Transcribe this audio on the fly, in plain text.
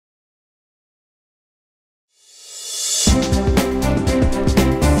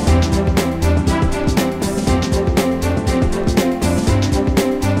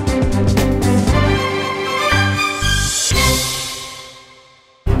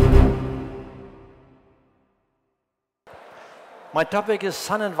My topic is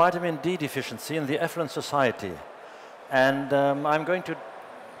sun and vitamin D deficiency in the affluent society. And I'm going to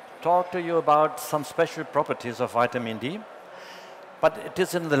talk to you about some special properties of vitamin D, but it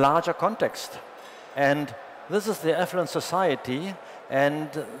is in the larger context. And this is the affluent society, and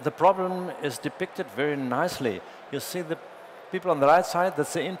the problem is depicted very nicely. You see the people on the right side,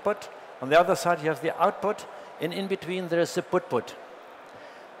 that's the input. On the other side, you have the output, and in between there is the put-put.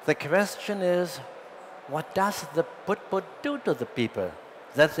 The question is, what does the put-put do to the people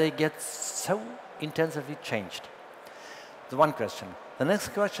that they get so intensively changed? The one question. The next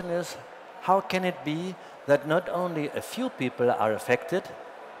question is, how can it be that not only a few people are affected,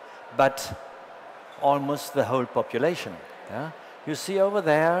 but almost the whole population? Yeah? You see over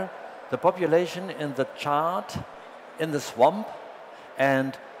there the population in the chart in the swamp,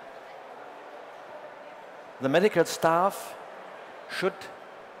 and the medical staff should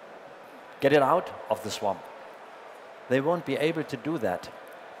get it out of the swamp. They won't be able to do that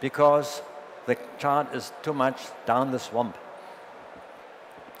because the chart is too much down the swamp.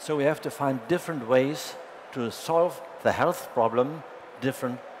 So we have to find different ways to solve the health problem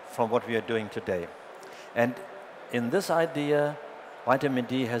different from what we are doing today. And in this idea, vitamin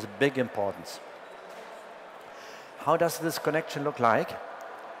D has big importance. How does this connection look like?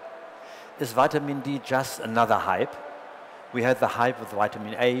 Is vitamin D just another hype? We had the hype with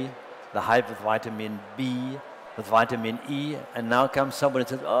vitamin A, the hype with vitamin B, with vitamin E, and now comes somebody and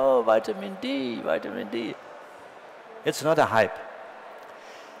says, oh, vitamin D, vitamin D. It's not a hype.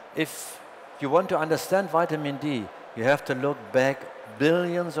 If you want to understand vitamin D, you have to look back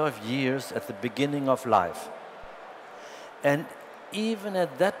billions of years at the beginning of life. And even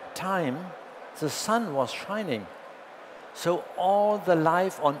at that time, the sun was shining. So all the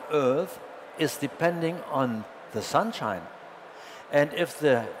life on Earth is depending on the sunshine. And if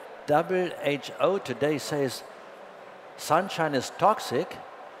the WHO today says sunshine is toxic,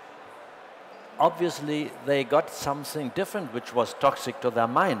 obviously they got something different which was toxic to their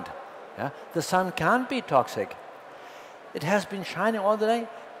mind. Yeah? The sun can't be toxic. It has been shining all the day.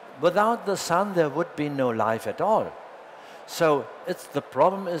 Without the sun, there would be no life at all. So the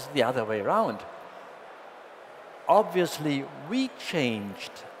problem is the other way around. Obviously, we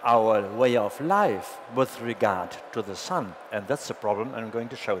changed our way of life with regard to the sun, and that's the problem, and I'm going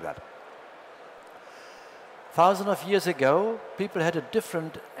to show that. Thousands of years ago, people had a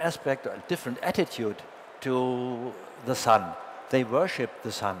different aspect, a different attitude to the sun. They worshipped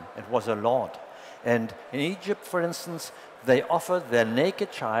the sun. It was a lord. And in Egypt, for instance, they offered their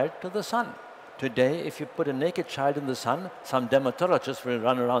naked child to the sun. Today, if you put a naked child in the sun, some dermatologists will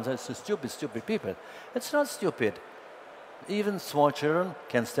run around and say, stupid, stupid people. It's not stupid. Even small children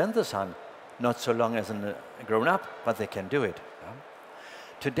can stand the sun, not so long as a grown-up, but they can do it. Yeah?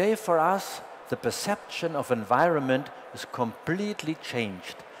 Today, for us, the perception of environment is completely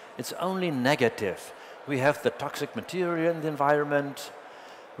changed. It's only negative. We have the toxic material in the environment.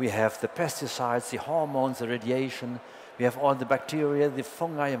 We have the pesticides, the hormones, the radiation. We have all the bacteria, the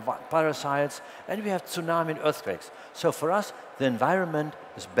fungi and parasites, and we have tsunami and earthquakes. So for us, the environment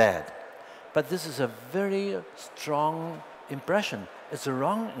is bad. But this is a very strong impression. It's a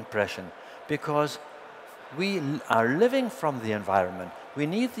wrong impression because we are living from the environment. We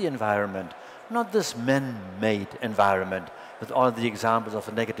need the environment, not this man-made environment with all the examples of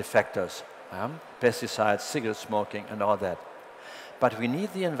the negative factors, pesticides, cigarette smoking, and all that. But we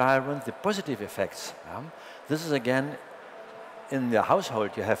need the environment, the positive effects. This is again, in the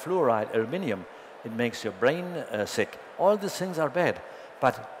household, you have fluoride, aluminum. It makes your brain sick. All these things are bad.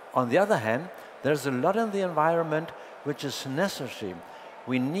 But on the other hand, there's a lot in the environment which is necessary.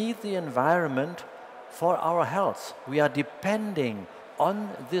 We need the environment for our health. We are depending on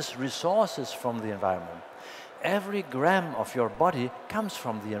these resources from the environment. Every gram of your body comes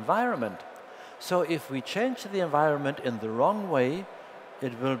from the environment. So if we change the environment in the wrong way,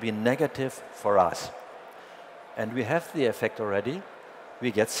 it will be negative for us. And we have the effect already. We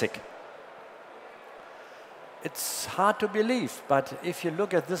get sick. It's hard to believe, but if you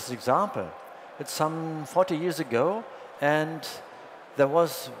look at this example, it's some 40 years ago, and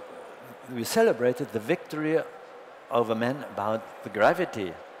we celebrated the victory over man about the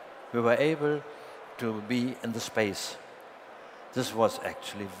gravity. We were able to be in the space. This was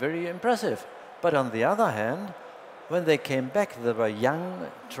actually very impressive. But on the other hand, when they came back, they were young,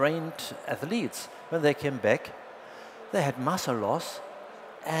 trained athletes. When they came back, they had muscle loss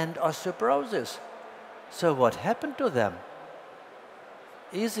and osteoporosis. So what happened to them?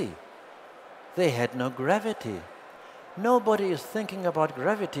 Easy. They had no gravity. Nobody is thinking about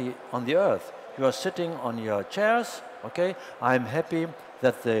gravity on the earth. You are sitting on your chairs, okay? I'm happy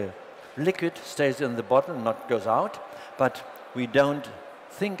that the liquid stays in the bottle and not goes out. But we don't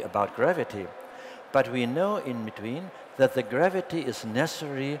think about gravity. But we know in between that the gravity is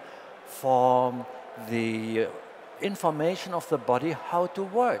necessary for the information of the body how to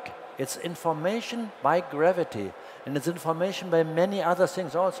work. It's information by gravity, and it's information by many other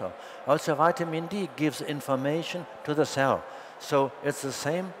things also. Also, vitamin D gives information to the cell. So it's the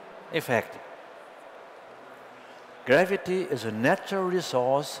same effect. Gravity is a natural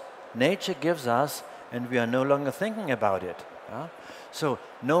resource nature gives us, and we are no longer thinking about it. So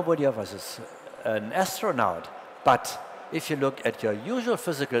nobody of us is an astronaut, but if you look at your usual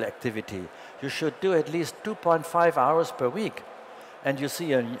physical activity, you should do at least 2.5 hours per week. And you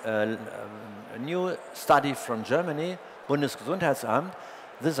see a new study from Germany, Bundesgesundheitsamt,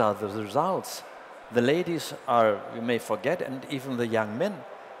 these are the results. The ladies are, you may forget, and even the young men,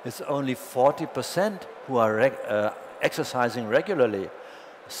 it's only 40% who are exercising regularly.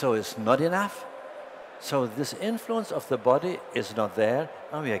 So it's not enough. So this influence of the body is not there,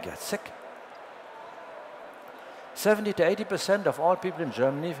 and we get sick. 70 to 80% of all people in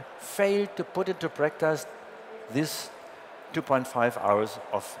Germany fail to put into practice this 2.5 hours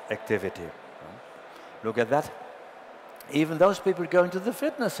of activity. Look at that. Even those people going to the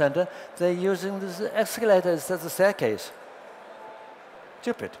fitness center, they're using this escalator instead of the staircase.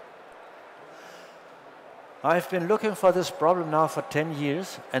 Stupid. I've been looking for this problem now for 10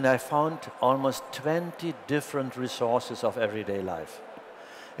 years, and I found almost 20 different resources of everyday life.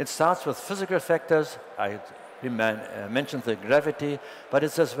 It starts with physical factors. I mentioned the gravity, but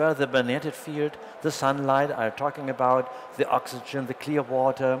it's as well the magnetic field, the sunlight I'm talking about, the oxygen, the clear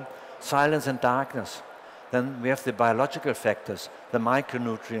water, silence and darkness. Then we have the biological factors, the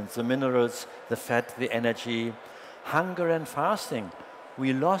micronutrients, the minerals, the fat, the energy, hunger and fasting.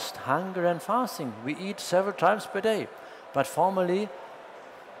 We lost hunger and fasting. We eat several times per day, but formerly,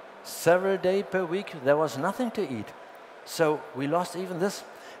 several days per week, there was nothing to eat. So we lost even this.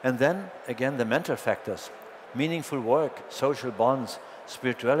 And then, again, the mental factors. Meaningful work, social bonds,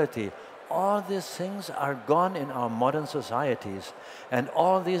 spirituality, all these things are gone in our modern societies, and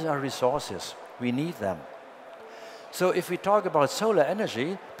all these are resources. We need them. So if we talk about solar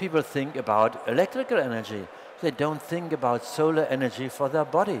energy, people think about electrical energy. They don't think about solar energy for their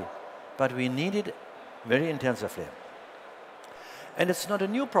body, but we need it very intensively. And it's not a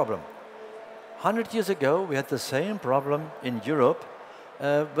new problem. 100 years ago, we had the same problem in Europe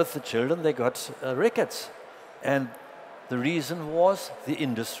with the children. They got rickets. And the reason was the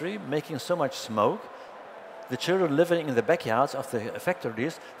industry making so much smoke. The children living in the backyards of the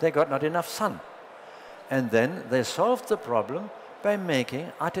factories, they got not enough sun. And then they solved the problem by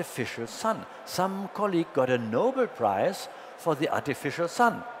making artificial sun. Some colleague got a Nobel Prize for the artificial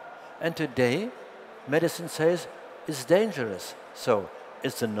sun. And today, medicine says it's dangerous. So,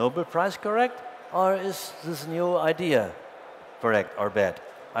 is the Nobel Prize correct, or is this new idea correct or bad?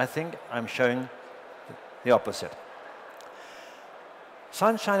 I think I'm showing the opposite.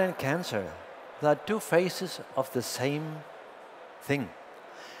 Sunshine and cancer, they are two faces of the same thing.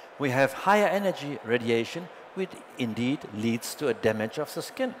 We have higher energy radiation, which indeed leads to a damage of the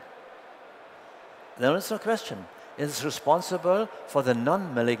skin. There is no question. It is responsible for the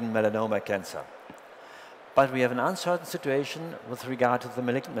non-malignant melanoma cancer. But we have an uncertain situation with regard to the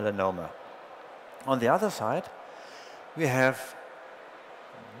malignant melanoma. On the other side, we have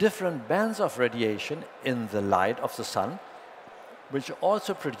different bands of radiation in the light of the sun, which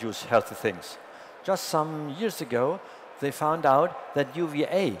also produce healthy things. Just some years ago, they found out that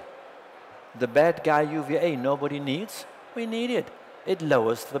UVA, the bad guy UVA nobody needs, we need it. It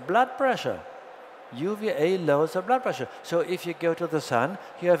lowers the blood pressure. UVA lowers the blood pressure. So if you go to the sun,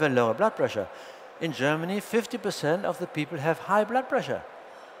 you have a lower blood pressure. In Germany, 50% of the people have high blood pressure,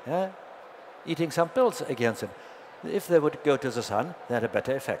 eating some pills against it. If they would go to the sun, they had a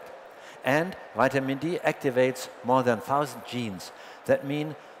better effect. And vitamin D activates more than 1,000 genes. That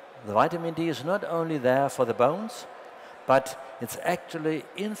means the vitamin D is not only there for the bones, but it's actually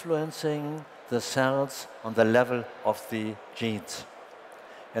influencing the cells on the level of the genes.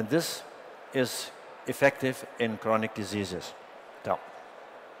 And this is effective in chronic diseases. So,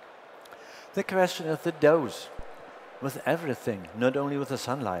 the question is the dose with everything, not only with the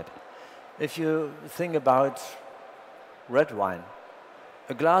sunlight. If you think about red wine,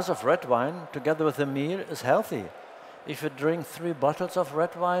 a glass of red wine together with a meal is healthy. If you drink 3 bottles of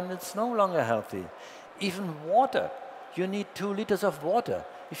red wine, it's no longer healthy. Even water, you need 2 liters of water.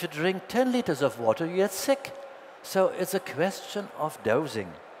 If you drink 10 liters of water, you get sick. So it's a question of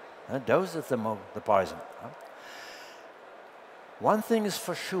dosing. Dose is the poison. One thing is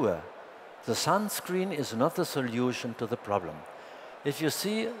for sure, the sunscreen is not the solution to the problem. If you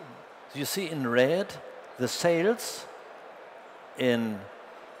see in red the sales in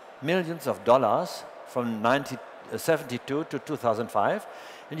millions of dollars from 1972 to 2005,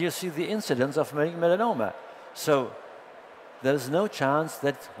 and you see the incidence of malignant melanoma. So there is no chance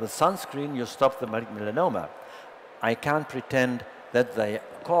that with sunscreen you stop the malignant melanoma. I can't pretend that they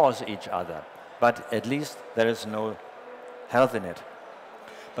cause each other, but at least there is no health in it.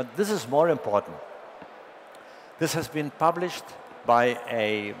 But this is more important. This has been published by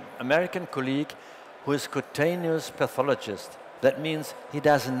an American colleague who is cutaneous pathologist. That means he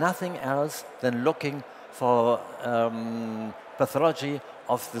does nothing else than looking for pathology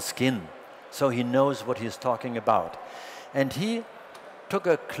of the skin. So he knows what he's talking about. And he took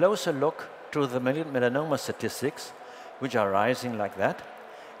a closer look to the malignant melanoma statistics, which are rising like that.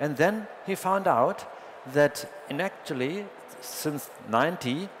 And then he found out that actually, since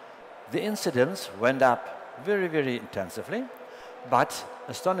 90, the incidence went up very, very intensively. But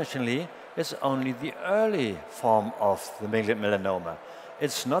astonishingly, it's only the early form of the malignant melanoma.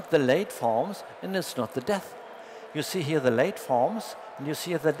 It's not the late forms, and it's not the death. You see here the late forms, and you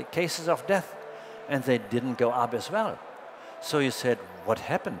see the cases of death, and they didn't go up as well. So you said, what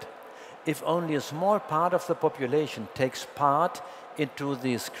happened? If only a small part of the population takes part into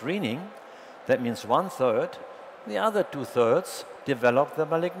the screening, that means 1/3, the other 2/3 develop the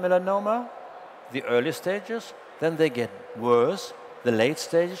malignant melanoma, the early stages, then they get worse, the late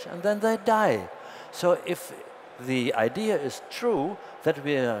stage, and then they die. So if the idea is true that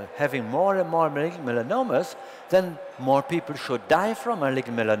we are having more and more malignant melanomas, then more people should die from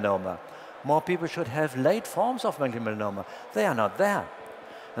malignant melanoma. More people should have late forms of malignant melanoma. They are not there.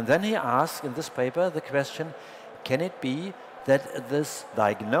 And then he asked in this paper the question, can it be that this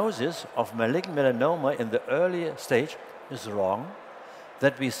diagnosis of malignant melanoma in the early stage is wrong?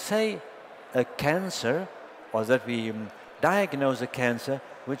 That we say a cancer, or that we diagnose a cancer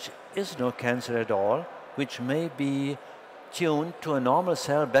which is no cancer at all, which may be tuned to a normal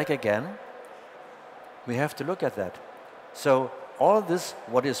cell back again? We have to look at that. So all this,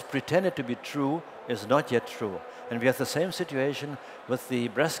 what is pretended to be true, is not yet true. And we have the same situation with the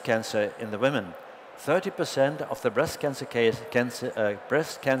breast cancer in the women. 30% of the breast cancer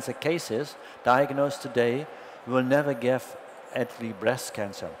cases diagnosed today will never get actually breast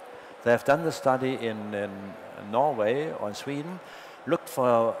cancer. They have done the study in Norway or in Sweden, looked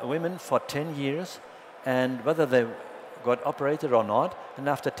for women for 10 years, and whether they got operated or not, and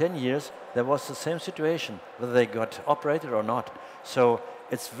after 10 years there was the same situation, whether they got operated or not. So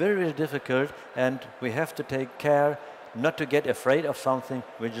it's very, very difficult, and we have to take care not to get afraid of something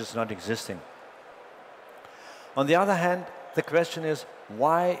which is not existing. On the other hand, the question is,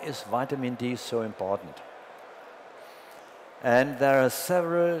 why is vitamin D so important? And there are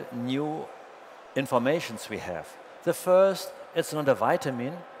several new informations we have. The first, it's not a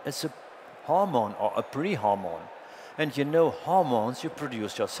vitamin, it's a hormone or a pre-hormone. And you know, hormones you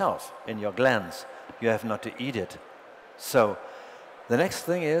produce yourself in your glands. You have not to eat it. So the next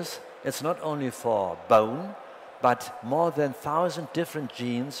thing is, it's not only for bone, but more than 1,000 different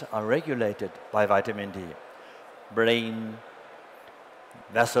genes are regulated by vitamin D. Brain,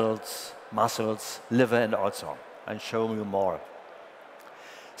 vessels, muscles, liver, and also. I'll show you more.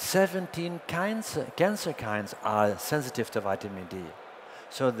 17 cancer kinds are sensitive to vitamin D.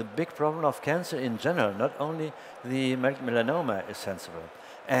 So the big problem of cancer in general, not only the melanoma is sensible.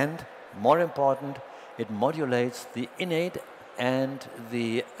 And more important, it modulates the innate and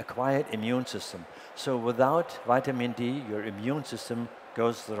the acquired immune system. So without vitamin D, your immune system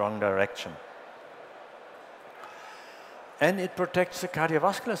goes the wrong direction. And it protects the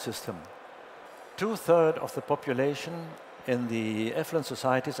cardiovascular system. 2/3 of the population in the affluent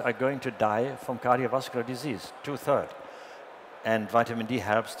societies are going to die from cardiovascular disease, 2/3. And vitamin D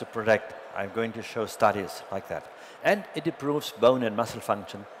helps to protect. I'm going to show studies like that. And it improves bone and muscle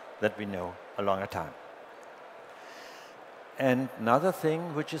function that we know a longer time. And another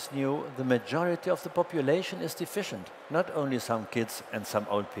thing which is new, the majority of the population is deficient, not only some kids and some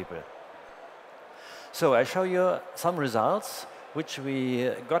old people. So I show you some results which we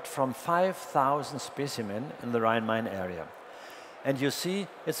got from 5,000 specimens in the Rhine-Main area. And you see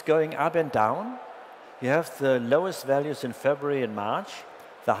it's going up and down. You have the lowest values in February and March,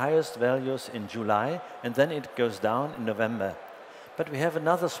 the highest values in July, and then it goes down in November. But we have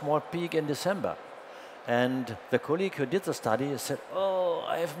another small peak in December. And the colleague who did the study said, oh,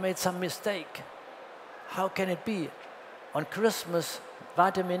 I've made some mistake. How can it be? On Christmas,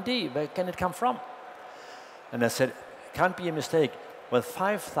 vitamin D, where can it come from? And I said, can't be a mistake. With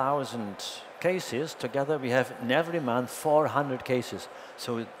 5,000 cases together, we have in every month 400 cases.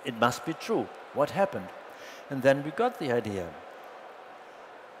 So it must be true. What happened? And then we got the idea.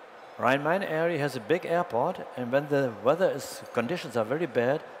 Rhine-Main area has a big airport, and when the conditions are very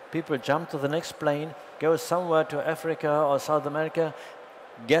bad, people jump to the next plane, go somewhere to Africa or South America,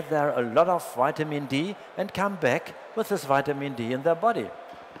 get there a lot of vitamin D, and come back with this vitamin D in their body.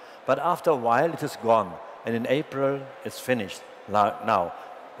 But after a while, it is gone, and in April, it's finished. Now,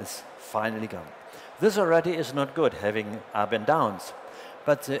 it's finally gone. This already is not good, having up and downs.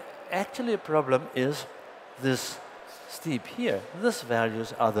 But the actual problem is this steep here. These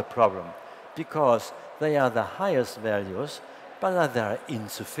values are the problem, because they are the highest values, but they are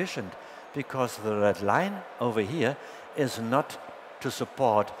insufficient, because the red line over here is not to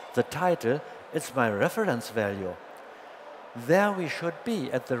support the title, it's my reference value. There we should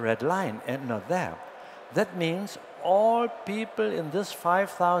be at the red line and not there. That means all people in this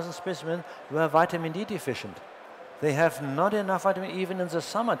 5,000 specimens were vitamin D deficient. They have not enough vitamin E even in the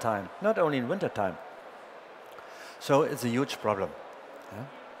summertime, not only in wintertime. So it's a huge problem.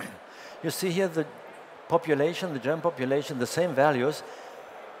 Yeah? You see here the population, the German population, the same values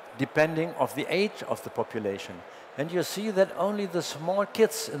depending on the age of the population. And you see that only the small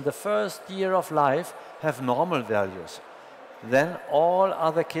kids in the first year of life have normal values. Then all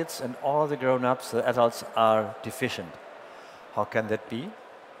other kids and all the grown-ups, the adults, are deficient. How can that be?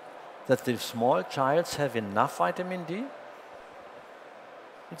 That the small childs have enough vitamin D?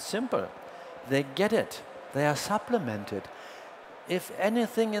 It's simple. They get it. They are supplemented. If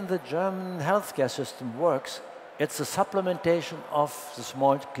anything in the German healthcare system works, it's the supplementation of the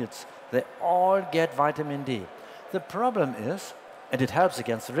small kids. They all get vitamin D. The problem is, and it helps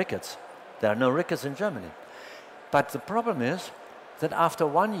against the rickets. There are no rickets in Germany. But the problem is that after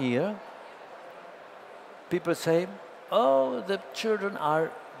 1 year, people say, oh, the children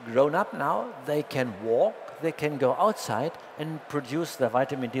are grown up now, they can walk, they can go outside and produce their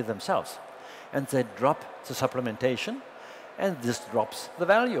vitamin D themselves. And they drop the supplementation, and this drops the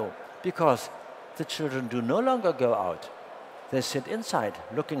value, because the children do no longer go out. They sit inside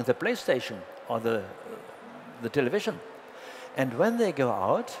looking at the PlayStation or the television. And when they go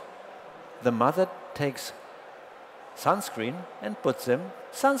out, the mother takes sunscreen and puts them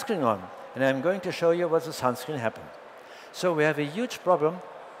sunscreen on. And I'm going to show you what the sunscreen happens. So we have a huge problem.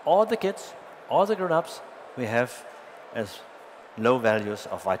 All the kids, all the grown-ups, we have as low values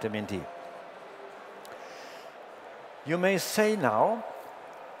of vitamin D. You may say now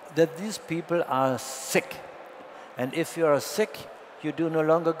that these people are sick. And if you are sick, you do no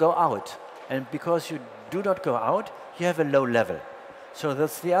longer go out. And because you do not go out, you have a low level. So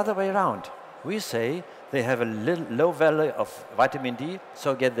that's the other way around. We say they have a low value of vitamin D,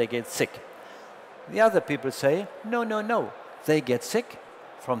 so they get sick. The other people say, no, no, no. They get sick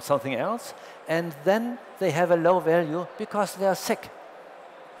from something else, and then they have a low value because they are sick.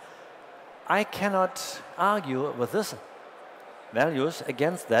 I cannot argue with these values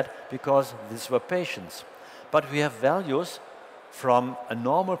against that, because these were patients. But we have values from a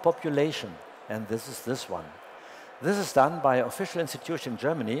normal population, and this is this one. This is done by an official institution in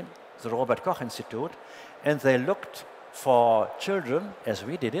Germany, the Robert Koch Institute, and they looked for children, as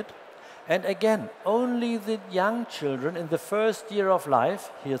we did it, and again, only the young children in the first year of life,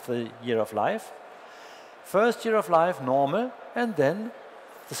 here's the year of life, first year of life, normal, and then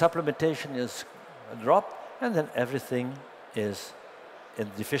the supplementation is dropped, and then everything is in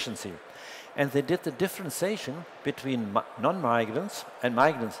deficiency. And they did the differentiation between non-migrants and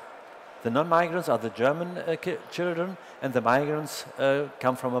migrants. The non-migrants are the German children, and the migrants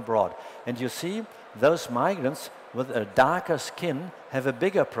come from abroad. And you see, those migrants with a darker skin have a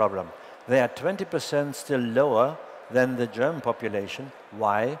bigger problem. They are 20% still lower than the German population.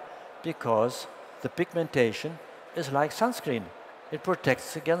 Why? Because the pigmentation is like sunscreen. It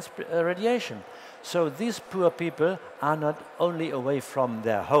protects against radiation. So these poor people are not only away from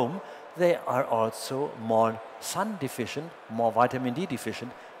their home, they are also more sun deficient, more vitamin D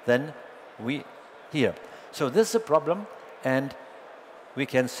deficient than we here. So this is a problem, and we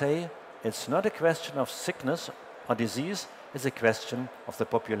can say it's not a question of sickness or disease, it's a question of the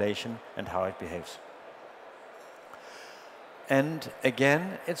population and how it behaves. And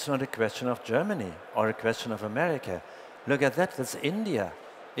again, it's not a question of Germany or a question of America. Look at that, that's India.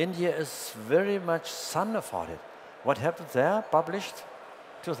 India is very much sun afforded. What happened there, published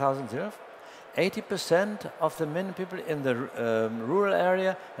 2012? 80% of the men people in the rural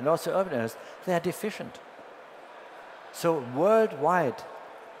area and also urban areas, they are deficient. So worldwide,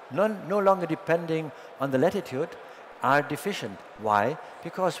 no longer depending on the latitude, are deficient. Why?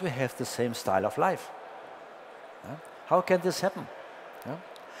 Because we have the same style of life. How can this happen?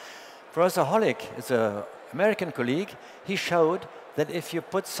 Professor Hollick is an American colleague. He showed that if you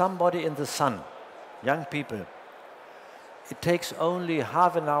put somebody in the sun, young people, It takes only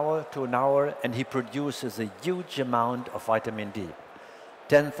half an hour to an hour, and he produces a huge amount of vitamin D.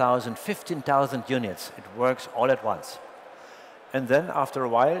 10,000, 15,000 units. It works all at once. And then after a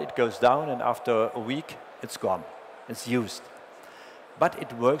while, it goes down, and after a week, it's gone. It's used. But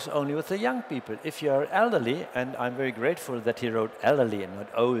it works only with the young people. If you are elderly, and I'm very grateful that he wrote elderly and not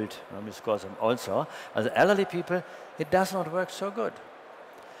old, because I'm also, as elderly people, it does not work so good.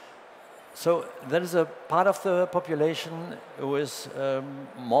 So there is a part of the population who is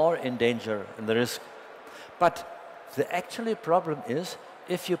more in danger in the risk. But the actual problem is,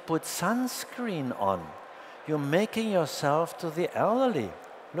 if you put sunscreen on, you're making yourself to the elderly.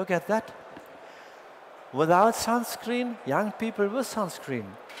 Look at that. Without sunscreen, young people with sunscreen,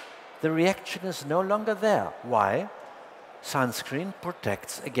 the reaction is no longer there. Why? Sunscreen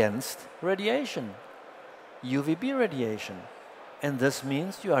protects against radiation, UVB radiation. And this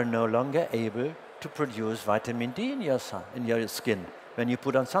means you are no longer able to produce vitamin D in your skin when you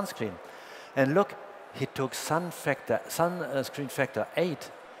put on sunscreen. And look, he took sunscreen factor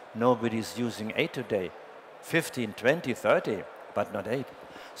 8. Nobody's using 8 today. 15, 20, 30, but not 8.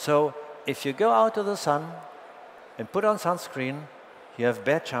 So if you go out to the sun and put on sunscreen, you have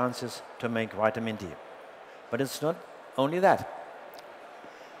bad chances to make vitamin D. But it's not only that.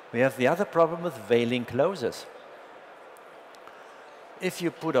 We have the other problem with veiling clothes. If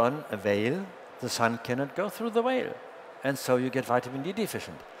you put on a veil, the sun cannot go through the veil, and so you get vitamin D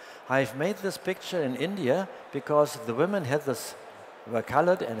deficient. I've made this picture in India because the women were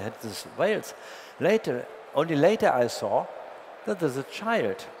colored and had these veils. Only later I saw that there's a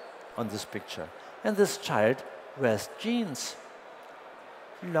child on this picture, and this child wears jeans,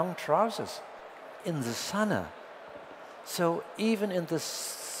 long trousers, in the sun. So even in the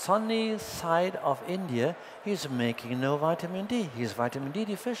sunny side of India, he's making no vitamin D. He's vitamin D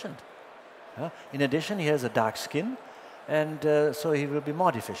deficient. In addition, he has a dark skin, and so he will be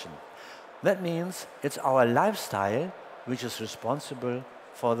more deficient. That means it's our lifestyle which is responsible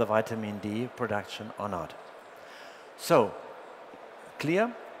for the vitamin D production or not. So,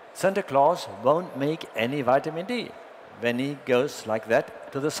 clear? Santa Claus won't make any vitamin D when he goes like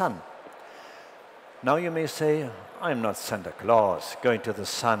that to the sun. Now you may say, I'm not Santa Claus going to the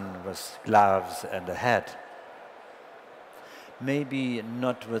sun with gloves and a hat. Maybe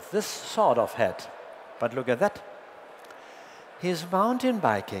not with this sort of hat, but look at that. He's mountain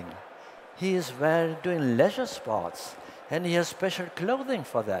biking. He is doing leisure sports, and he has special clothing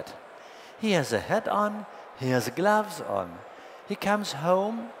for that. He has a hat on, he has gloves on. He comes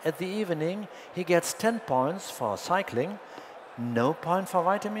home at the evening, he gets 10 points for cycling, no point for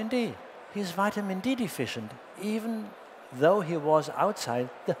vitamin D. He's vitamin D deficient, even though he was outside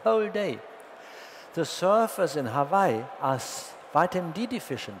the whole day. The surfers in Hawaii are vitamin D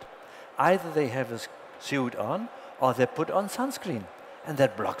deficient. Either they have a suit on, or they put on sunscreen, and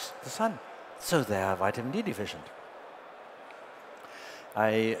that blocks the sun. So they are vitamin D deficient.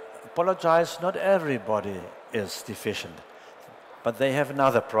 I apologize, not everybody is deficient, but they have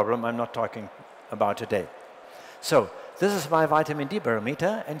another problem I'm not talking about today. So this is my vitamin D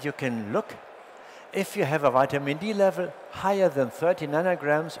barometer, and you can look. If you have a vitamin D level higher than 30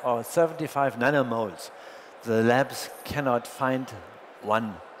 nanograms or 75 nanomoles, the labs cannot find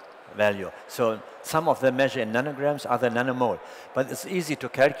one value. So some of them measure in nanograms, other nanomole. But it's easy to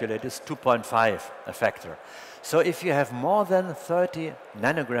calculate. It's 2.5, a factor. So if you have more than 30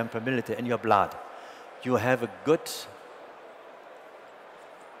 nanogram per milliliter in your blood, you have a good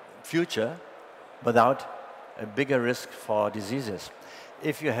future without a bigger risk for diseases.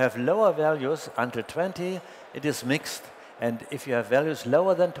 If you have lower values until 20, it is mixed. And if you have values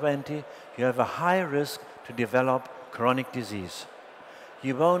lower than 20, you have a high risk to develop chronic disease.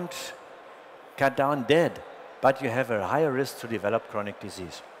 You won't cut down dead, but you have a higher risk to develop chronic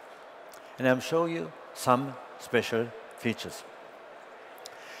disease. And I'm showing you some special features.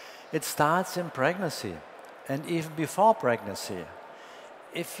 It starts in pregnancy, and even before pregnancy.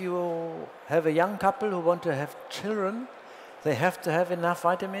 If you have a young couple who want to have children, they have to have enough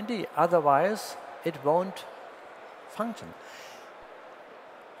vitamin D, otherwise it won't function.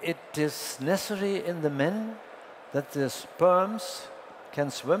 It is necessary in the men that the sperms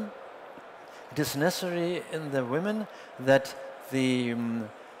can swim. It is necessary in the women that the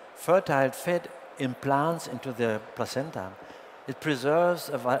fertile fat implants into the placenta. It preserves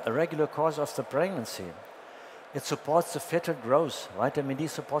a regular course of the pregnancy. It supports the fetal growth. Vitamin D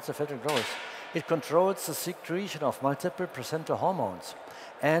supports the fetal growth. It controls the secretion of multiple placental hormones.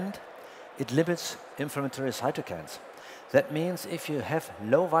 And it limits inflammatory cytokines. That means if you have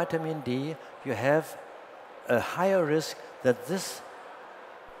low vitamin D, you have a higher risk that this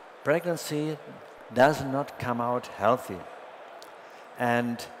pregnancy does not come out healthy.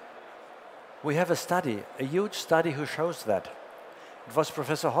 And we have a study, a huge study who shows that. It was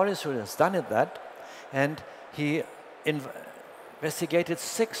Professor Hollis who has done that, and he investigated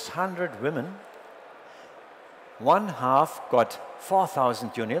 600 women. One half got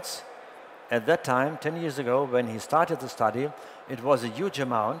 4,000 units. At that time, 10 years ago, when he started the study, it was a huge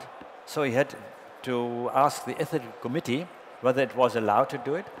amount, so he had to ask the ethical committee whether it was allowed to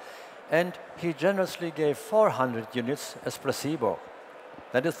do it, and he generously gave 400 units as placebo.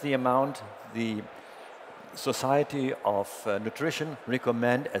 That is the amount the Society of Nutrition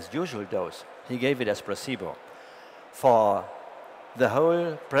recommend as usual dose. He gave it as placebo for the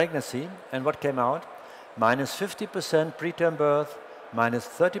whole pregnancy, and what came out? Minus 50% preterm birth, minus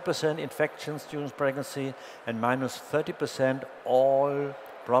 30% infections during pregnancy, and minus 30% all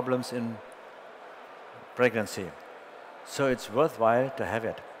problems in pregnancy. So it's worthwhile to have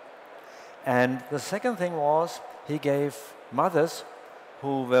it. And the second thing was he gave mothers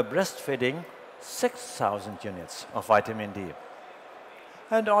who were breastfeeding 6,000 units of vitamin D.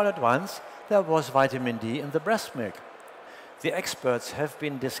 And all at once, there was vitamin D in the breast milk. The experts have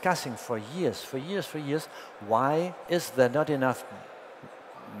been discussing for years, why is there not enough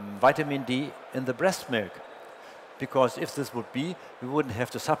vitamin D in the breast milk? Because if this would be, we wouldn't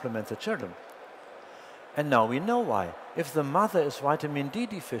have to supplement the children. And now we know why. If the mother is vitamin D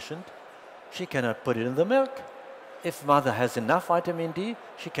deficient, she cannot put it in the milk. If mother has enough vitamin D,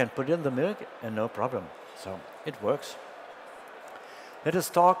 she can put it in the milk and no problem. So it works. Let us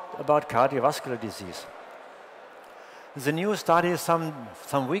talk about cardiovascular disease. The new study, some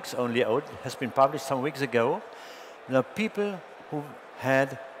weeks only old, has been published some weeks ago. People who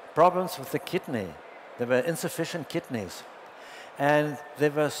had problems with the kidney, there were insufficient kidneys, and they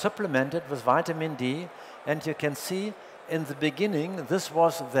were supplemented with vitamin D, and you can see in the beginning this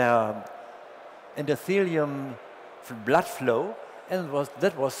was their endothelium blood flow, and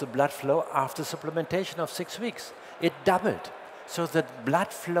that was the blood flow after supplementation of 6 weeks. It doubled. So the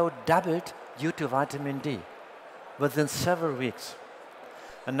blood flow doubled due to vitamin D within several weeks.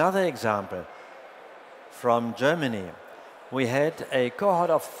 Another example from Germany. We had a cohort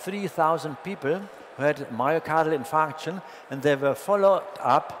of 3,000 people who had myocardial infarction, and they were followed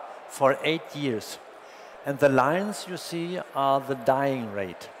up for 8 years. And the lines you see are the dying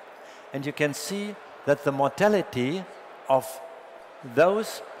rate. And you can see that the mortality of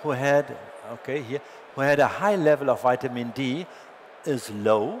those who had, who had a high level of vitamin D is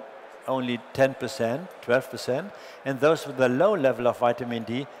low, only 10%, 12%, and those with a low level of vitamin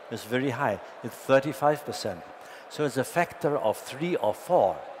D is very high, it's 35%. So it's a factor of 3 or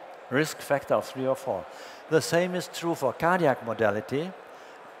 4, risk factor of 3 or 4. The same is true for cardiac mortality.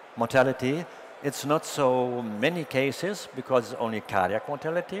 It's not so many cases because it's only cardiac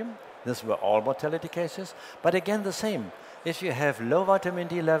mortality. These were all mortality cases. But again, the same. If you have low vitamin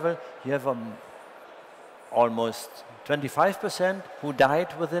D level, you have almost 25% who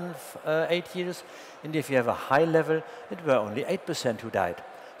died within 8 years. And if you have a high level, it were only 8% who died.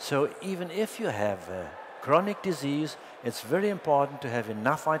 So even if you have a chronic disease, it's very important to have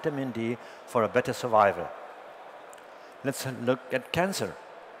enough vitamin D for a better survival. Let's look at cancer.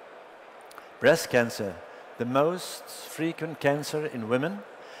 Breast cancer, the most frequent cancer in women.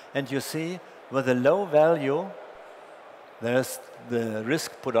 And you see, with a low value, there's the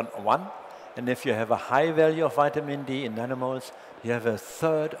risk put on 1. And if you have a high value of vitamin D in nanomoles, you have a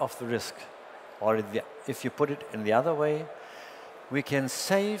third of the risk. Or if you put it in the other way, we can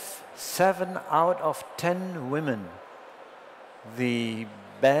save 7 out of 10 women the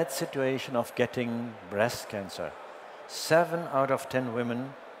bad situation of getting breast cancer. 7 out of 10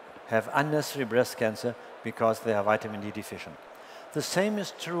 women have unnecessary breast cancer because they are vitamin D deficient. The same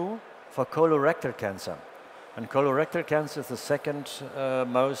is true for colorectal cancer. And colorectal cancer is the second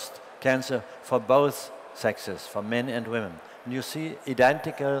most cancer for both sexes, for men and women. And you see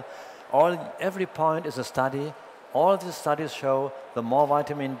identical, every point is a study. All these studies show the more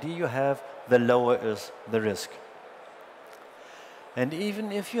vitamin D you have, the lower is the risk. And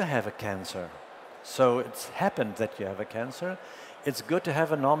even if you have a cancer, so it's happened that you have a cancer, it's good to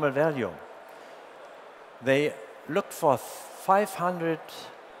have a normal value. They looked for 500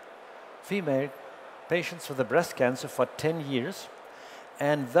 female patients with a breast cancer for 10 years,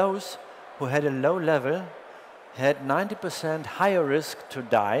 and those who had a low level had 90% higher risk to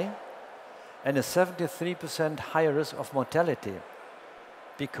die and a 73% higher risk of mortality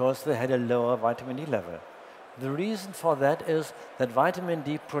because they had a lower vitamin D level. The reason for that is that vitamin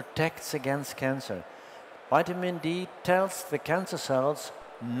D protects against cancer. Vitamin D tells the cancer cells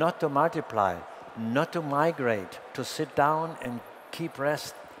not to multiply, not to migrate, to sit down and keep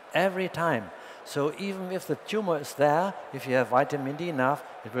rest every time. So even if the tumor is there, if you have vitamin D enough,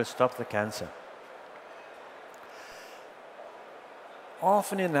 it will stop the cancer.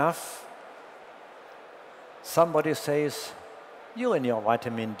 Often enough, somebody says, you and your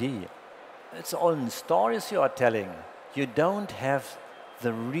vitamin D, it's all stories you are telling. You don't have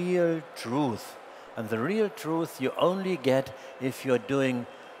the real truth. And the real truth you only get if you're doing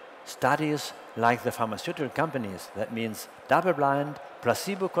studies like the pharmaceutical companies. That means double-blind,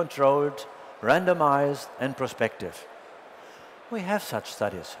 placebo-controlled, randomized, and prospective. We have such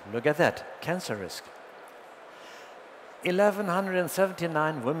studies. Look at that, cancer risk.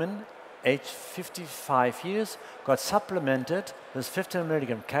 1,179 women aged 55 years got supplemented with 15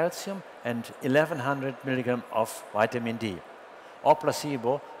 milligram calcium and 1,100 milligram of vitamin D, or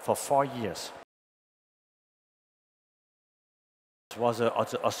placebo, for 4 years. It was an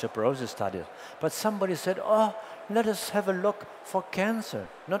osteoporosis study. But somebody said, oh, let us have a look for cancer.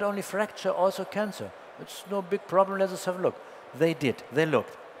 Not only fracture, also cancer. It's no big problem, let us have a look. They did, they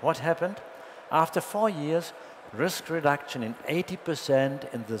looked. What happened? After 4 years, risk reduction in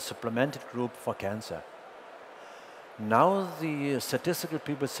 80% in the supplemented group for cancer. Now the statistical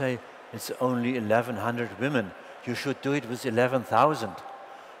people say, it's only 1,100 women. You should do it with 11,000.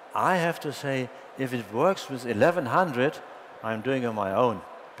 I have to say, if it works with 1,100, I'm doing it on my own,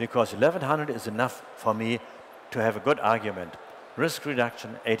 because 1,100 is enough for me to have a good argument. Risk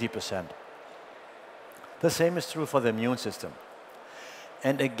reduction, 80%. The same is true for the immune system.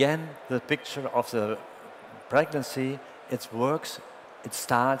 And again, the picture of the pregnancy, it works, it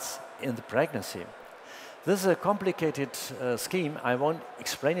starts in the pregnancy. This is a complicated scheme. I won't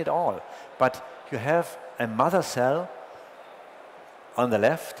explain it all, but you have a mother cell on the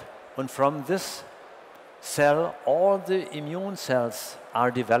left, and from this cell, all the immune cells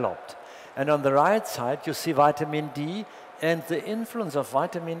are developed. And on the right side, you see vitamin D and the influence of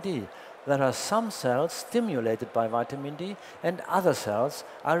vitamin D. There are some cells stimulated by vitamin D, and other cells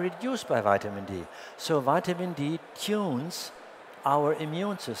are reduced by vitamin D. So vitamin D tunes our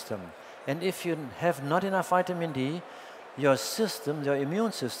immune system. And if you have not enough vitamin D, your system, your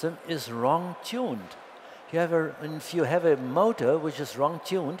immune system, is wrong tuned. If you have a motor which is wrong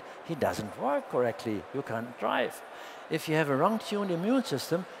tuned, it doesn't work correctly. You can't drive. If you have a wrong tuned immune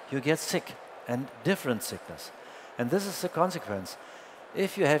system, you get sick, and different sickness. And this is the consequence.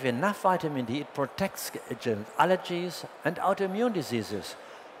 If you have enough vitamin D, it protects against allergies and autoimmune diseases.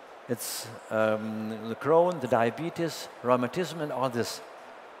 It's the Crohn, the diabetes, rheumatism, and all this,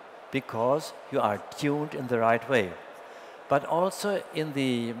 because you are tuned in the right way. But also in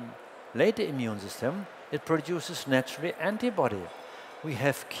the later immune system, it produces naturally antibody. We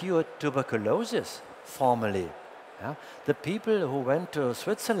have cured tuberculosis formerly. Yeah? The people who went to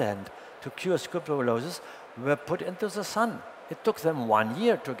Switzerland to cure tuberculosis were put into the sun. It took them 1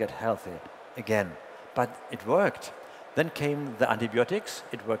 year to get healthy again, but it worked. Then came the antibiotics,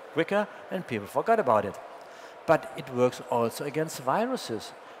 it worked quicker, and people forgot about it. But it works also against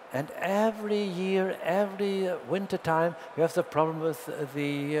viruses. And every year, every winter time, we have the problem with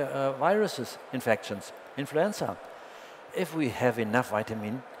the viruses infections, influenza. If we have enough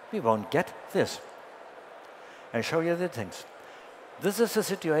vitamin, we won't get this. I'll show you the things. This is the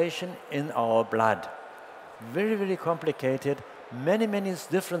situation in our blood. Very, very complicated, many, many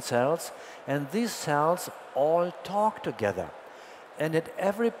different cells, and these cells all talk together. And at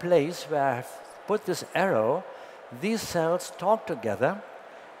every place where I've put this arrow, these cells talk together,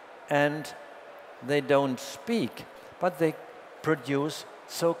 and they don't speak, but they produce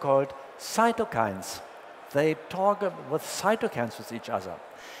so-called cytokines. They talk with cytokines with each other.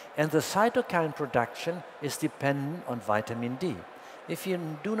 And the cytokine production is dependent on vitamin D. If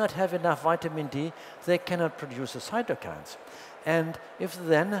you do not have enough vitamin D, they cannot produce the cytokines. And if they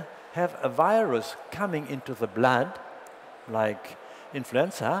then have a virus coming into the blood, like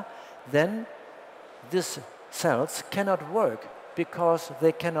influenza, then these cells cannot work because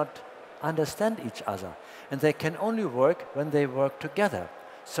they cannot understand each other. And they can only work when they work together.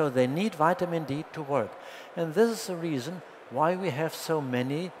 So they need vitamin D to work. And this is the reason why we have so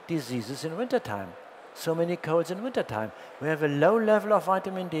many diseases in wintertime. So many colds in wintertime. We have a low level of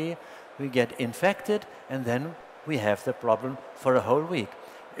vitamin D, we get infected, and then we have the problem for a whole week.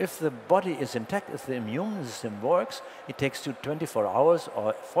 If the body is intact, if the immune system works, it takes you 24 hours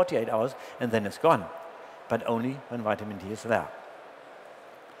or 48 hours, and then it's gone. But only when vitamin D is there.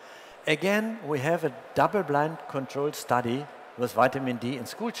 Again, we have a double-blind controlled study with vitamin D in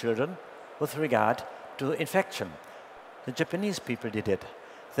school children with regard to infection. The Japanese people did it.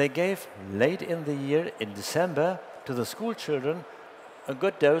 They gave late in the year, in December, to the school children a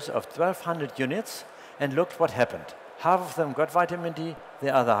good dose of 1,200 units and looked what happened. Half of them got vitamin D,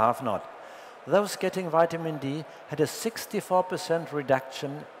 the other half not. those getting vitamin D had a 64%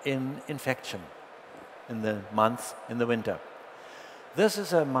 reduction in infection in the months in the winter. This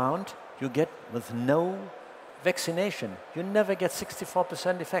is an amount you get with no vaccination. You never get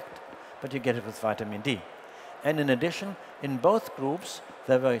 64% effect, but you get it with vitamin D. And in addition, in both groups,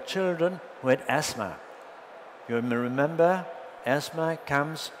 there were children who had asthma. You remember, asthma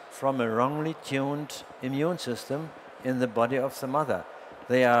comes from a wrongly tuned immune system in the body of the mother.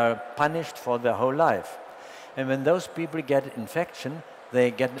 They are punished for their whole life. And when those people get infection,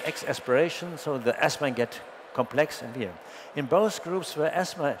 they get an exasperation, so the asthma gets complex and weird. In both groups were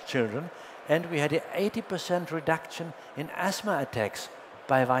asthma children, and we had an 80% reduction in asthma attacks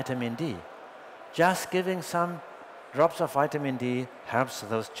by vitamin D. Just giving some drops of vitamin D helps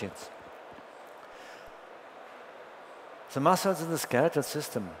those kids. The muscles in the skeletal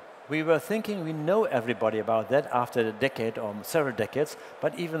system. We were thinking we know everybody about that after a decade or several decades,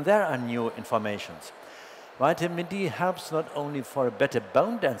 but even there are new informations. Vitamin D helps not only for a better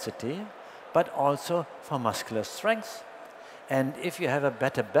bone density, but also for muscular strength. And if you have a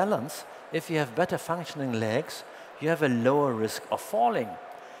better balance, if you have better functioning legs, you have a lower risk of falling.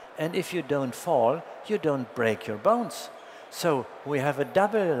 And if you don't fall, you don't break your bones. So we have a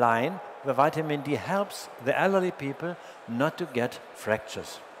double line where vitamin D helps the elderly people not to get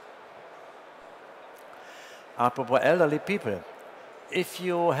fractures. Apropos elderly people, if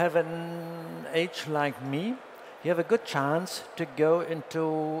you have an age like me, you have a good chance to go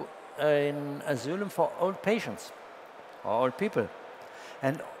into an asylum for old patients or old people.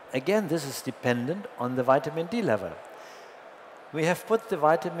 And again, this is dependent on the vitamin D level. We have put the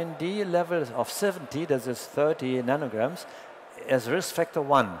vitamin D level of 70, that is 30 nanograms, as risk factor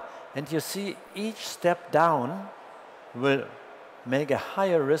 1. And you see each step down will make a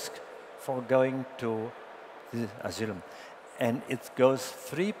higher risk for going to the asylum. And it goes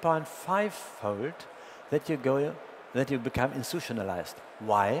 3.5-fold that you become institutionalized.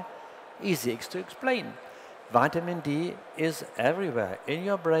 Why? Easy to explain. Vitamin D is everywhere, in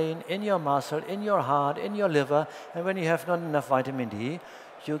your brain, in your muscle, in your heart, in your liver, and when you have not enough vitamin D,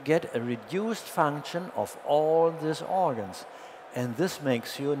 you get a reduced function of all these organs. And this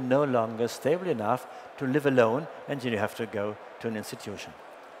makes you no longer stable enough to live alone, and you have to go to an institution.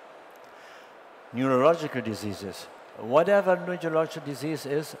 Neurological diseases. Whatever neurological disease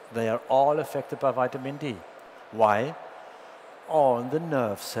is, they are all affected by vitamin D. Why? All the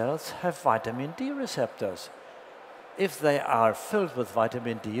nerve cells have vitamin D receptors. If they are filled with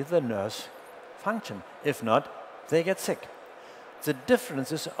vitamin D, the nerves function. If not, they get sick. The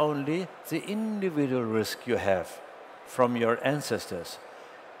difference is only the individual risk you have from your ancestors.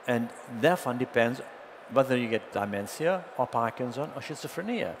 And therefore depends whether you get dementia or Parkinson or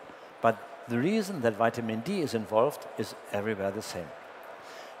schizophrenia. But the reason that vitamin D is involved is everywhere the same.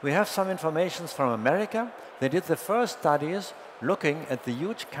 We have some information from America. They did the first studies looking at the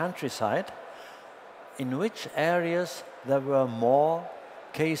huge countryside in which areas there were more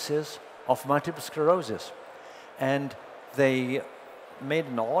cases of multiple sclerosis. And they made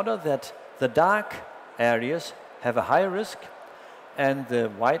an order that the dark areas have a high risk and the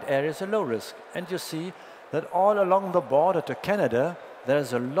white areas a low risk. And you see that all along the border to Canada,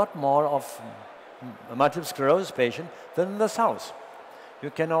 there's a lot more of multiple sclerosis patients than in the south. You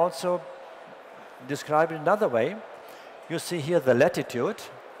can also describe it another way. You see here the latitude,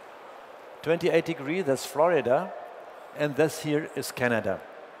 28 degrees, that's Florida, and this here is Canada,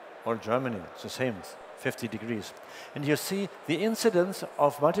 or Germany, it's the same, 50 degrees. And you see the incidence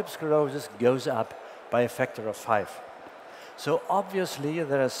of multiple sclerosis goes up by a factor of 5. So obviously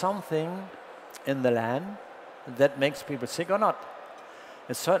there is something in the land that makes people sick or not.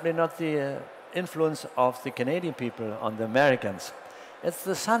 It's certainly not the influence of the Canadian people on the Americans. It's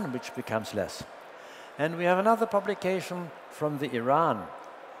the sun which becomes less. And we have another publication from the Iran.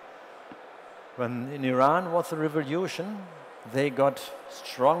 When in Iran was the revolution, they got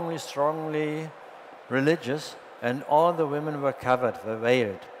strongly religious, and all the women were covered, were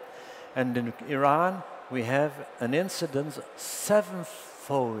veiled. And in Iran, we have an incidence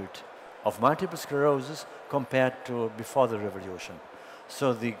 7-fold of multiple sclerosis compared to before the revolution.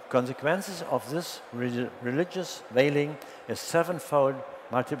 So the consequences of this religious veiling is 7-fold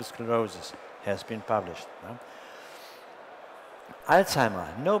multiple sclerosis has been published.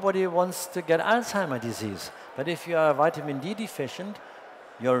 Alzheimer. Nobody wants to get Alzheimer's disease. But if you are vitamin D deficient,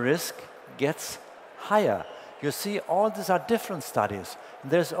 your risk gets higher. You see, all these are different studies.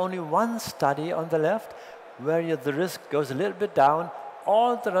 There's only one study on the left where the risk goes a little bit down.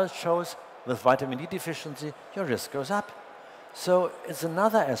 All the rest shows with vitamin D deficiency, your risk goes up. So it's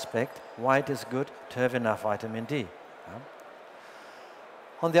another aspect why it is good to have enough vitamin D.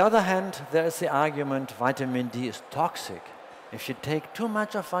 On the other hand, there is the argument vitamin D is toxic. If you take too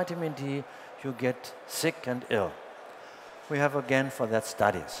much of vitamin D, you get sick and ill. We have again for that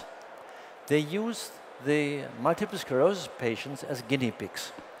studies. They used the multiple sclerosis patients as guinea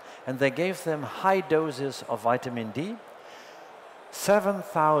pigs, and they gave them high doses of vitamin D,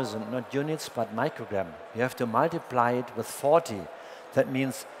 7,000, not units, but microgram. You have to multiply it with 40. That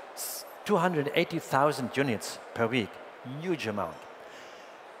means 280,000 units per week, huge amount.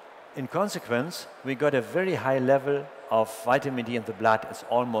 In consequence, we got a very high level of vitamin D in the blood. It's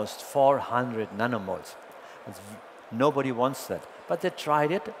almost 400 nanomoles. Nobody wants that. But they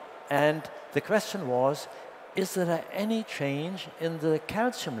tried it, and the question was, is there any change in the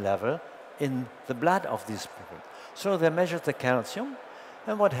calcium level in the blood of these people? So they measured the calcium,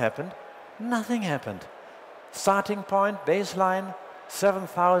 and what happened? Nothing happened. Starting point, baseline,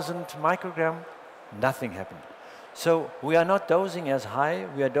 7,000 microgram, nothing happened. So we are not dosing as high,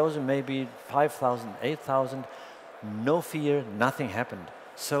 we are dosing maybe 5,000, 8,000, no fear, nothing happened.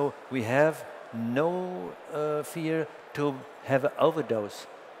 So we have no fear to have an overdose.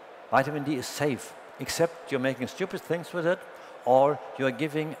 Vitamin D is safe, except you're making stupid things with it, or you're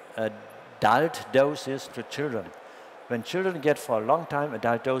giving adult doses to children. When children get for a long time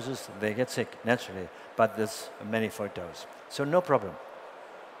adult doses, they get sick naturally, but there's a manifold dose. So no problem.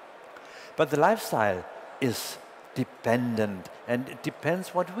 But the lifestyle is dependent, and it depends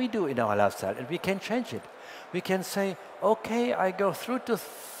what we do in our lifestyle, and we can change it. We can say, okay, I go through to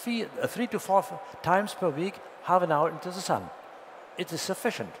 3 to 4 times per week, half an hour into the sun. It is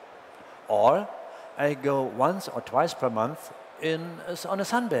sufficient. Or I go once or twice per month on a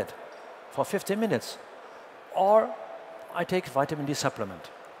sunbed for 50 minutes. Or I take vitamin D supplement.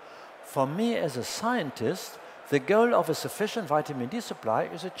 For me as a scientist, the goal of a sufficient vitamin D supply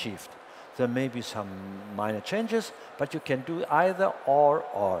is achieved. There may be some minor changes, but you can do either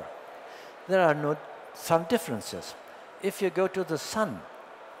or. There are some differences. If you go to the sun,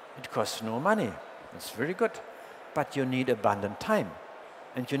 it costs no money. It's very good. But you need abundant time.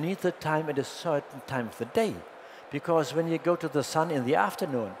 And you need the time at a certain time of the day. Because when you go to the sun in the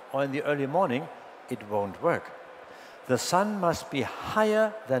afternoon or in the early morning, it won't work. The sun must be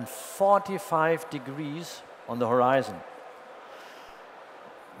higher than 45 degrees on the horizon.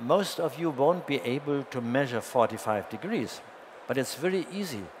 Most of you won't be able to measure 45 degrees, but it's very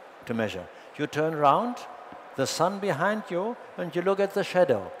easy to measure. You turn around, the sun behind you, and you look at the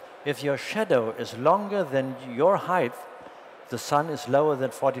shadow. If your shadow is longer than your height, the sun is lower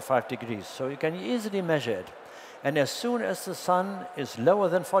than 45 degrees, so you can easily measure it. And as soon as the sun is lower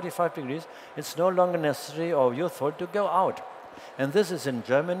than 45 degrees, it's no longer necessary or useful to go out. And this is in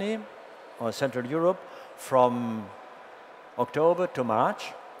Germany or Central Europe from October to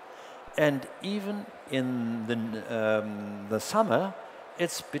March. And even in the summer,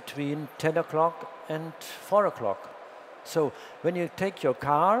 it's between 10 o'clock and 4 o'clock. So when you take your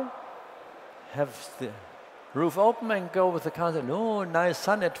car, have the roof open and go with the car, and oh, nice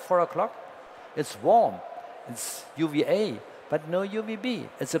sun at 4 o'clock. It's warm. It's UVA, but no UVB.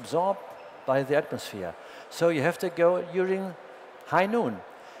 It's absorbed by the atmosphere. So you have to go during high noon.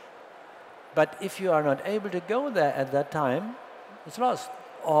 But if you are not able to go there at that time, it's lost.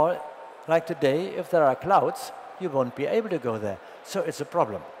 Or like today, if there are clouds, you won't be able to go there. So it's a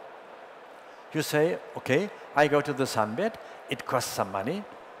problem. You say, okay, I go to the sunbed, it costs some money,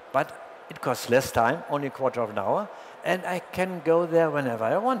 but it costs less time, only a quarter of an hour, and I can go there whenever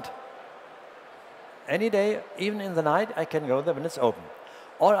I want. Any day, even in the night, I can go there when it's open.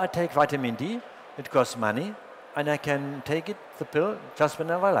 Or I take vitamin D, it costs money, and I can take it, the pill, just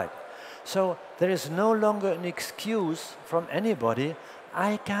whenever I like. So there is no longer an excuse from anybody,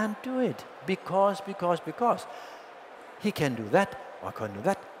 I can't do it, because. He can do that, or I can do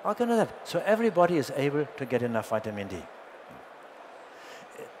that, or I can do that. So everybody is able to get enough vitamin D.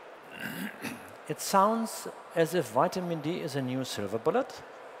 It sounds as if vitamin D is a new silver bullet,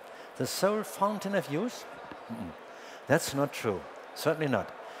 the sole fountain of youth. That's not true, certainly not.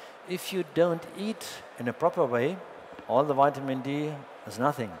 If you don't eat in a proper way, all the vitamin D is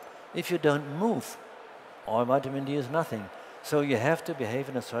nothing. If you don't move, all vitamin D is nothing. So you have to behave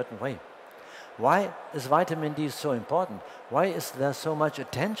in a certain way. Why is vitamin D so important? Why is there so much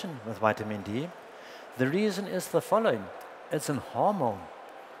attention with vitamin D? The reason is the following. It's a hormone.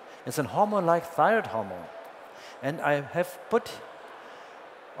 It's a hormone like thyroid hormone. And I have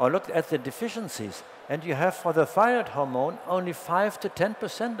looked at the deficiencies, and you have for the thyroid hormone only 5 to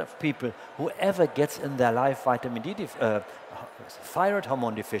 10% of people who ever gets in their life vitamin D thyroid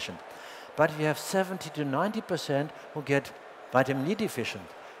hormone deficient. But you have 70 to 90% who get vitamin D deficient.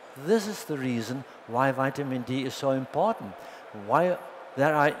 This is the reason why vitamin D is so important. Why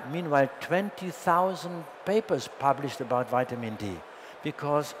There are, meanwhile, 20,000 papers published about vitamin D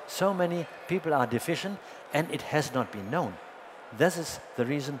because so many people are deficient and it has not been known. This is the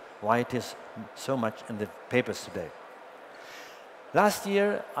reason why it is so much in the papers today. Last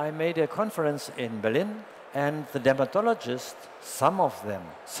year, I made a conference in Berlin, and the dermatologists, some of them,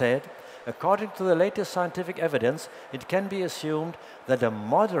 said, according to the latest scientific evidence, it can be assumed that a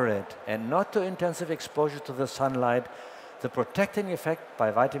moderate and not too intensive exposure to the sunlight, the protecting effect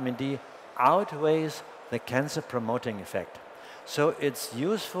by vitamin D outweighs the cancer-promoting effect. So it's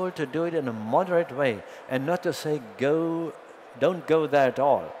useful to do it in a moderate way and not to say, don't go there at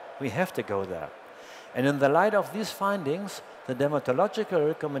all. We have to go there. And in the light of these findings, the dermatological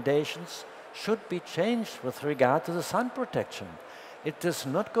recommendations should be changed with regard to the sun protection. It is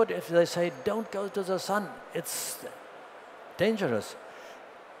not good if they say, don't go to the sun, it's dangerous.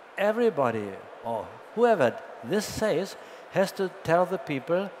 Everybody, or whoever this says, has to tell the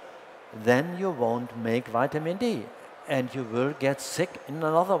people, then you won't make vitamin D, and you will get sick in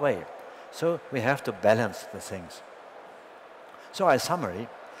another way. So we have to balance the things. So as summary,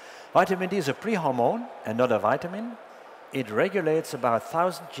 vitamin D is a pre-hormone and not a vitamin. It regulates about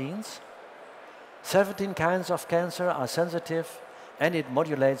 1,000 genes. 17 kinds of cancer are sensitive, and it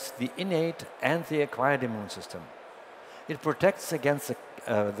modulates the innate and the acquired immune system. It protects against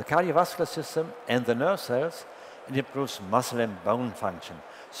the cardiovascular system and the nerve cells, and improves muscle and bone function.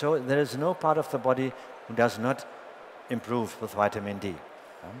 So there is no part of the body who does not improve with vitamin D.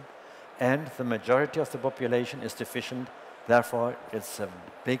 And the majority of the population is deficient. Therefore, it's a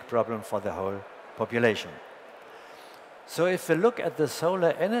big problem for the whole population. So if we look at the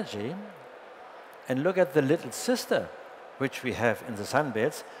solar energy and look at the little sister, which we have in the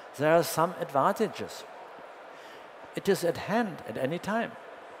sunbeds, there are some advantages. It is at hand at any time,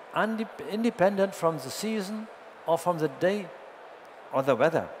 independent from the season or from the day or the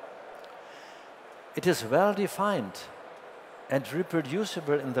weather. It is well defined and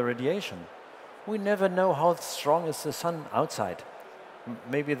reproducible in the radiation. We never know how strong is the sun outside.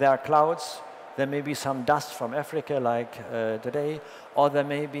 Maybe there are clouds, there may be some dust from Africa like today, or there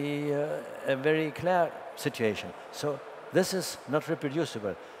may be a very clear situation. So this is not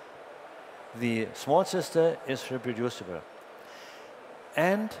reproducible. The small sister is reproducible.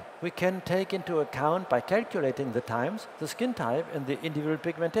 And we can take into account, by calculating the times, the skin type and the individual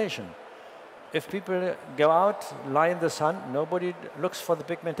pigmentation. If people go out, lie in the sun, nobody looks for the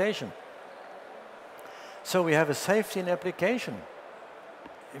pigmentation. So we have a safety in application.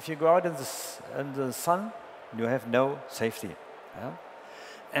 If you go out in the sun, you have no safety. Yeah?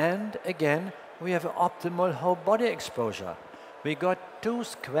 And again, we have optimal whole body exposure. We got 2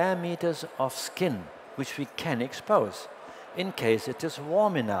 square meters of skin which we can expose in case it is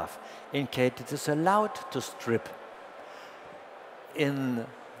warm enough, in case it is allowed to strip. In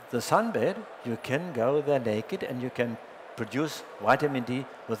the sunbed, you can go there naked and you can produce vitamin D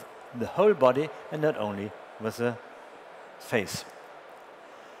with the whole body and not only with the face.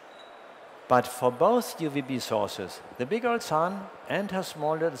 But for both UVB sources, the big old sun and her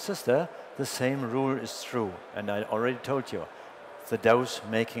small little sister, the same rule is true. And I already told you, the dose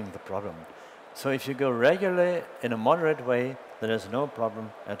making the problem. So if you go regularly in a moderate way, there is no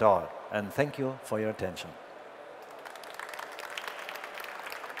problem at all. And thank you for your attention.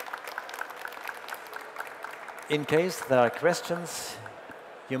 In case there are questions,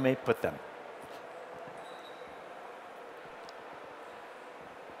 you may put them.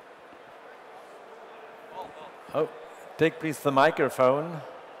 Oh, take please the microphone.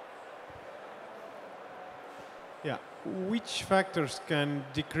 Yeah. Which factors can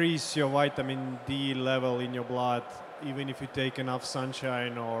decrease your vitamin D level in your blood, even if you take enough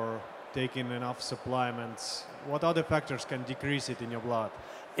sunshine or take in enough supplements? What other factors can decrease it in your blood?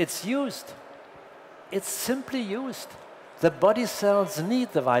 It's used. It's simply used. The body cells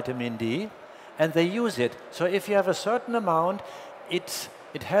need the vitamin D, and they use it. So if you have a certain amount, it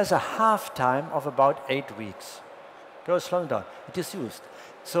has a half-time of about 8 weeks. Go slowing down. It is used.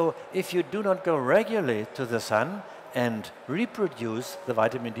 So if you do not go regularly to the sun and reproduce the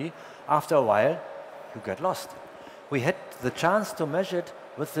vitamin D, after a while, you get lost. We had the chance to measure it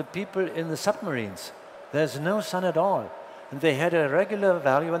with the people in the submarines. There's no sun at all. And they had a regular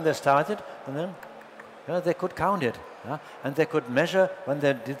value when they started, and then they could count it. And they could measure when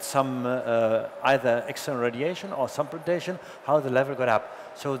they did some either external radiation or supplementation, how the level got up.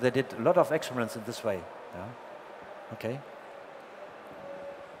 So they did a lot of experiments in this way. Okay.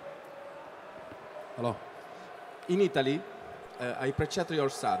 Hello. In Italy, I appreciate your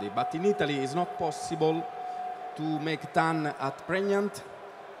study, but in Italy it's not possible to make tan at pregnant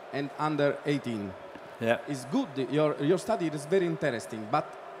and under 18. Yeah. It's good. Your study is very interesting. But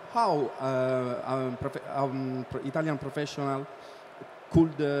how Italian professional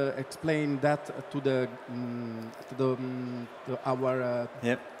could explain that to our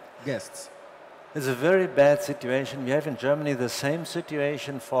guests? It's a very bad situation. We have in Germany the same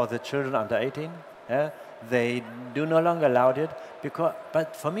situation for the children under 18. Yeah? They do no longer allow it,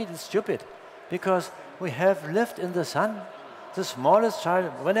 but for me it's stupid, because we have lived in the sun. The smallest child,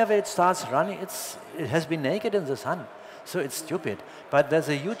 whenever it starts running, it has been naked in the sun. So it's stupid. But there's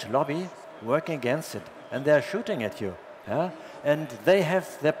a huge lobby working against it, and they're shooting at you. Yeah? And they have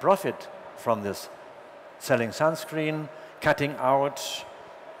their profit from this, selling sunscreen, cutting out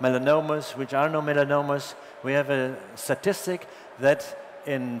melanomas, which are no melanomas. We have a statistic that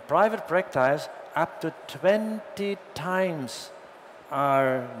in private practice, up to 20 times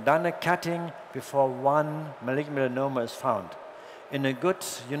are done a cutting before one malignant melanoma is found. In a good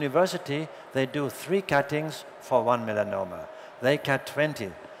university, they do 3 cuttings for 1 melanoma. They cut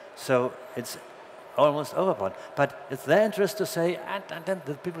 20. So it's almost overboard. But it's their interest to say, and then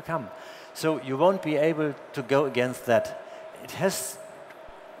the people come. So you won't be able to go against that. It has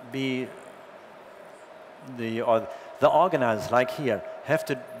be the organizers, like here, have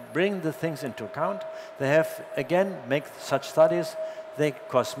to bring the things into account. They have, again, make such studies. They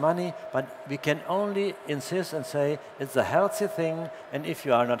cost money, but we can only insist and say it's a healthy thing, and if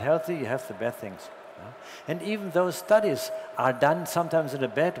you are not healthy, you have the bad things. And even those studies are done sometimes in a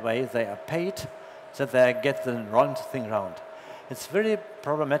bad way. They are paid so they get the wrong thing round. It's very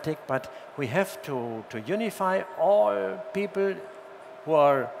problematic, but we have to unify all people who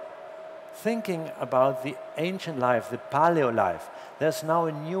are thinking about the ancient life, the paleo life. There's now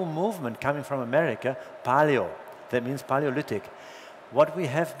a new movement coming from America, paleo. That means Paleolithic. What we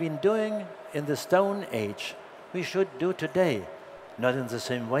have been doing in the Stone Age, we should do today. Not in the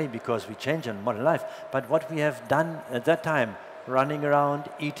same way, because we change in modern life, but what we have done at that time, running around,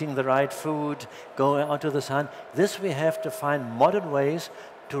 eating the right food, going out to the sun, this we have to find modern ways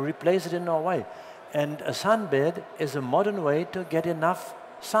to replace it in our way. And a sunbed is a modern way to get enough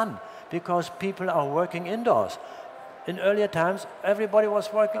sun, because people are working indoors. In earlier times, everybody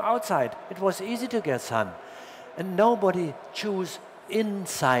was working outside. It was easy to get sun. And nobody chose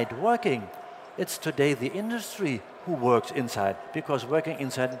inside working. It's today the industry who works inside, because working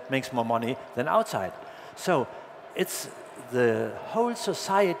inside makes more money than outside. So it's the whole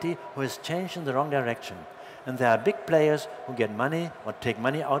society who has changed in the wrong direction. And there are big players who get money or take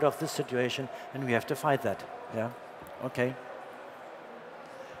money out of this situation, and we have to fight that. Yeah? Okay.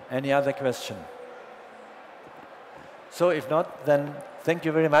 Any other question? So if not, then thank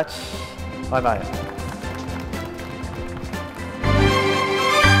you very much. Bye-bye.